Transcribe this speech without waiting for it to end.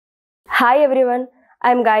Hi everyone,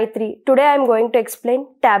 I am Gayatri. Today I am going to explain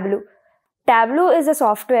Tableau. Tableau is a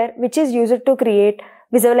software which is used to create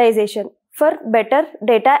visualization for better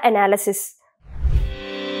data analysis.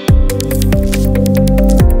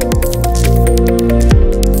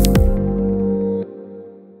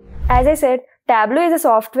 As I said, Tableau is a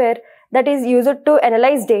software that is used to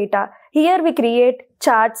analyze data. Here we create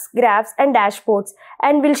charts, graphs and dashboards,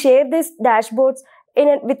 and we'll share these dashboards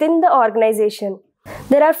within the organization.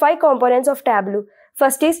 There are 5 components of Tableau.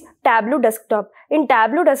 First is Tableau Desktop. In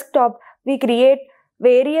Tableau Desktop, we create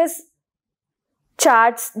various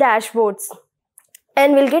charts, dashboards,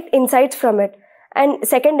 and we'll get insights from it. And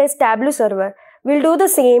second is Tableau Server. We'll do the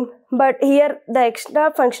same, but here the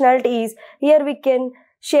extra functionality is, here we can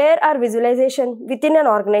share our visualization within an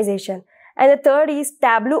organization. And the third is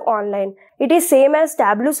Tableau Online. It is same as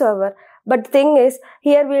Tableau Server, but the thing is,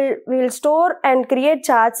 here we'll store and create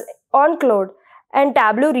charts on cloud. And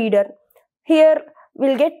Tableau Reader. Here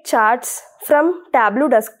we'll get charts from Tableau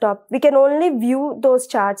Desktop. We can only view those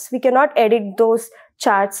charts. We cannot edit those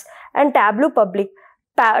charts. And Tableau Public.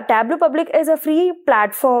 Tableau Public is a free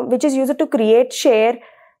platform which is used to share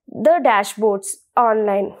the dashboards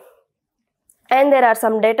online. And there are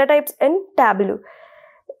some data types in Tableau.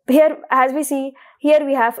 Here, as we see, here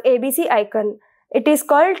we have ABC icon. It is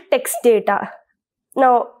called text data.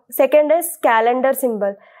 Now, second is calendar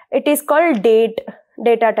symbol. It is called date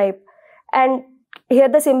data type, and here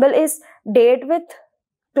the symbol is date with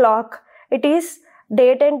clock. It is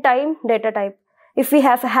date and time data type. If we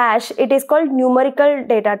have hash, it is called numerical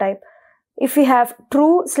data type. If we have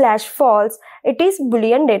true/false, it is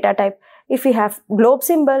boolean data type. If we have globe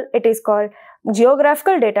symbol, it is called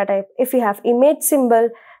geographical data type. If we have image symbol,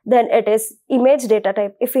 then it is image data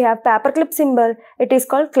type. If we have paperclip symbol, it is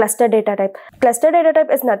called cluster data type. Cluster data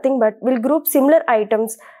type is nothing but will group similar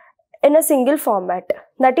items in a single format,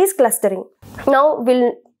 that is clustering. Now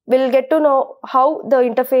we'll get to know how the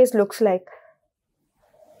interface looks like.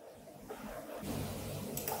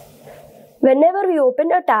 Whenever we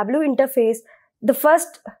open a Tableau interface, the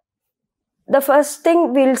first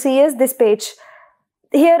thing we'll see is this page.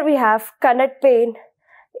 Here we have connect pane,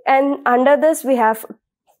 and under this we have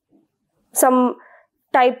some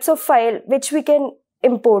types of file which we can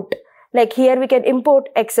import. Like here we can import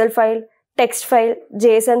Excel file, text file,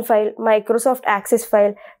 JSON file, Microsoft Access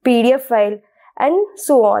file, PDF file, and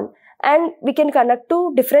so on. And we can connect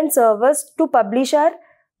to different servers to publish our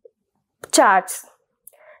charts.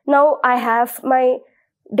 Now I have my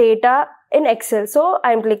data in Excel, so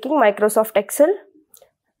I'm clicking Microsoft Excel,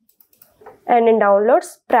 and in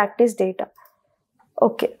downloads, practice data.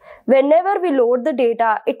 Okay. Whenever we load the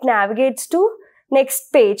data, it navigates to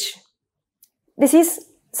next page. This is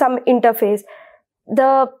some interface.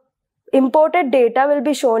 The imported data will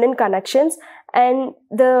be shown in connections, and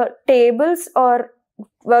the tables or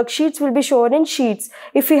worksheets will be shown in sheets.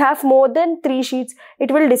 If we have more than 3 sheets,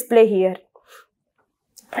 it will display here.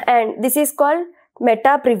 And this is called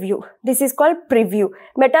meta preview. This is called preview.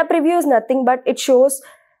 Meta preview is nothing but it shows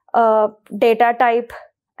data type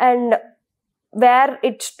and where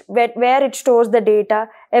it stores the data,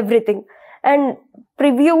 everything. And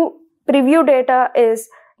preview data is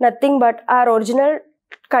nothing but our original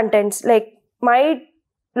contents. Like my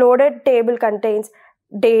loaded table contains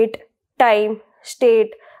date, time,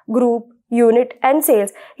 state, group, unit, and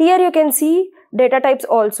sales. Here you can see data types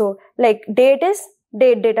also. Like date is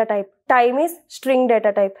date data type, time is string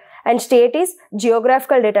data type, and state is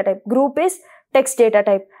geographical data type, group is text data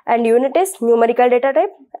type, and unit is numerical data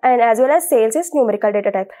type, and as well as sales is numerical data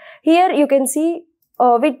type. Here you can see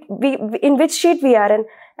in which sheet we are in,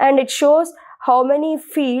 and it shows how many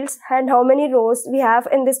fields and how many rows we have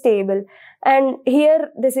in this table. And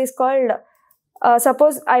here this is called,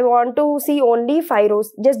 suppose I want to see only 5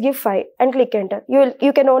 rows, just give 5 and click enter.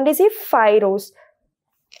 You can only see 5 rows.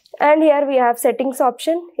 And here we have settings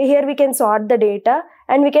option. Here we can sort the data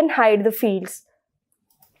and we can hide the fields.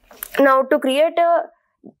 Now to create a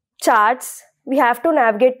charts, we have to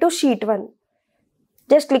navigate to sheet 1.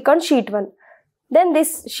 Just click on sheet 1. Then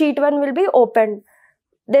this sheet 1 will be opened.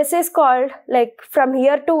 This is called, like from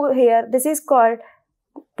here to here, this is called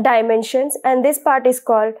dimensions, and this part is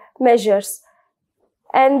called measures.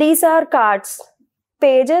 And these are cards.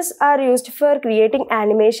 Pages are used for creating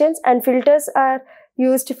animations, and filters are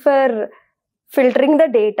used for filtering the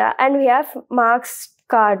data. And we have marks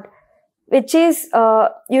card, which is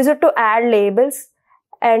used to add labels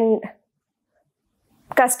and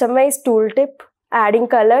customize tooltip, adding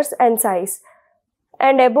colors and size.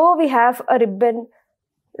 And above we have a ribbon,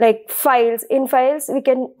 like files. In files we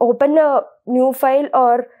can open a new file,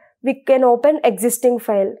 or we can open existing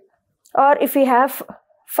file. Or if we have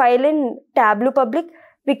file in Tableau public,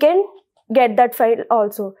 we can get that file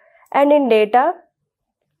also. And in data,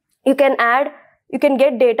 you can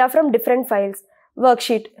get data from different files.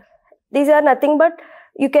 Worksheet, these are nothing but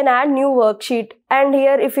you can add new worksheet. And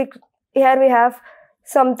here we have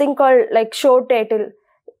something called like show title.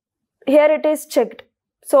 Here it is checked,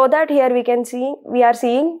 so that here we are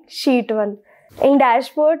seeing sheet 1. In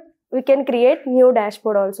dashboard, we can create new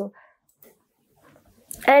dashboard also.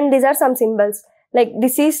 And these are some symbols, like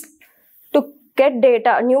this is to get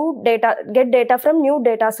data from new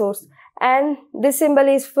data source, and this symbol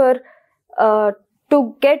is for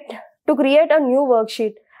to create a new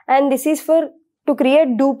worksheet, and this is for to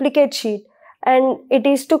create duplicate sheet, and it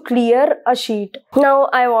is to clear a sheet. Now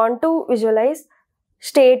I want to visualize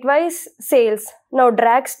state-wise sales. Now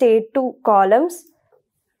drag state to columns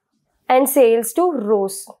and sales to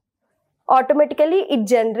rows. Automatically it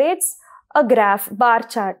generates a graph bar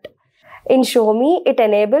chart. In Show Me, it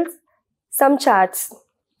enables some charts.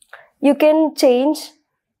 You can change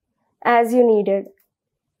as you needed.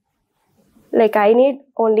 Like I need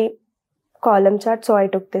only column chart, so I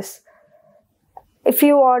took this. If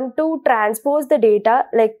you want to transpose the data,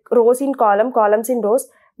 like rows in column, columns in rows,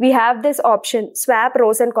 we have this option, swap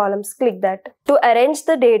rows and columns. Click that. To arrange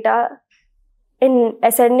the data in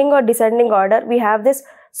ascending or descending order, we have this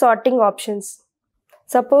sorting options.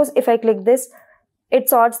 Suppose if I click this, it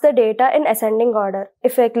sorts the data in ascending order.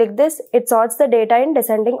 If I click this, it sorts the data in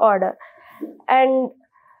descending order. And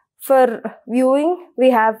for viewing,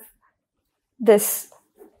 we have this.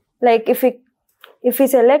 Like if we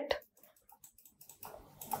select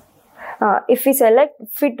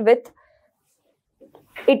fit width,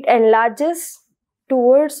 it enlarges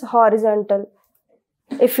towards horizontal.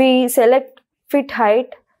 If we select fit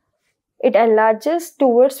height, it enlarges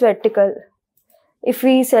towards vertical. If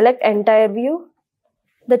we select entire view,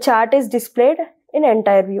 the chart is displayed in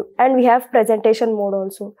entire view, and we have presentation mode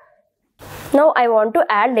also. Now I want to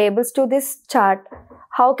add labels to this chart.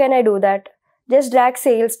 How can I do that? Just drag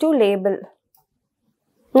sales to label.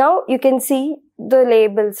 Now you can see the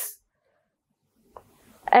labels.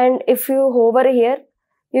 And if you hover here,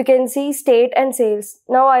 you can see state and sales.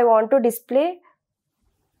 Now I want to display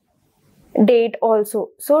date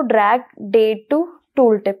also. So drag date to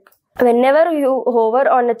tooltip. Whenever you hover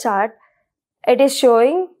on a chart, it is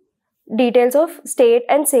showing details of state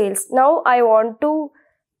and sales. Now I want to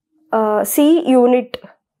see unit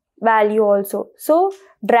value also. So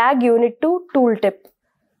drag unit to tooltip.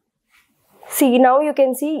 See, now you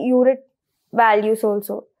can see unit values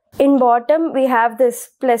also. In bottom, we have this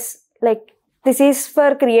plus, like this is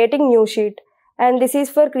for creating new sheet, and this is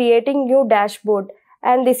for creating new dashboard,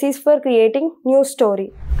 and this is for creating new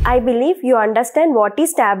story. I believe you understand what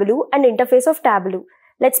is Tableau and interface of Tableau.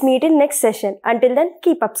 Let's meet in next session. Until then,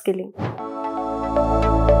 keep upskilling.